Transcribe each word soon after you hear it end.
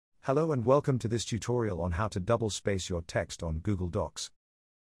Hello and welcome to this tutorial on how to double space your text on Google Docs.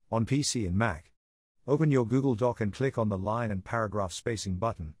 On PC and Mac, open your Google Doc and click on the line and paragraph spacing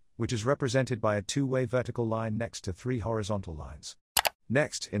button, which is represented by a two-way vertical line next to three horizontal lines.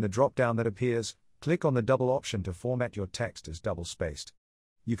 Next, in the drop-down that appears, click on the double option to format your text as double-spaced.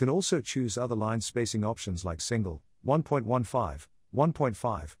 You can also choose other line spacing options like single, 1.15,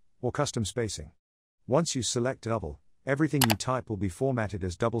 1.5, or custom spacing. Once you select double, everything you type will be formatted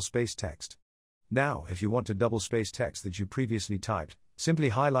as double-spaced text. Now, if you want to double-space text that you previously typed, simply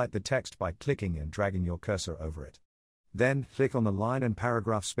highlight the text by clicking and dragging your cursor over it. Then, click on the line and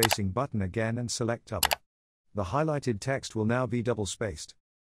paragraph spacing button again and select double. The highlighted text will now be double-spaced.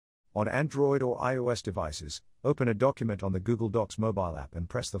 On Android or iOS devices, open a document on the Google Docs mobile app and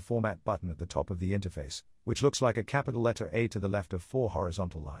press the Format button at the top of the interface, which looks like a capital letter A to the left of four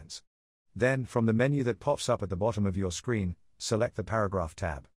horizontal lines. Then, from the menu that pops up at the bottom of your screen, select the Paragraph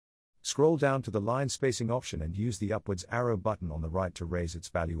tab. Scroll down to the Line Spacing option and use the upwards arrow button on the right to raise its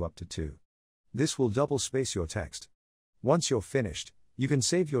value up to 2. This will double space your text. Once you're finished, you can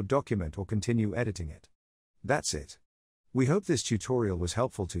save your document or continue editing it. That's it. We hope this tutorial was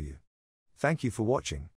helpful to you. Thank you for watching.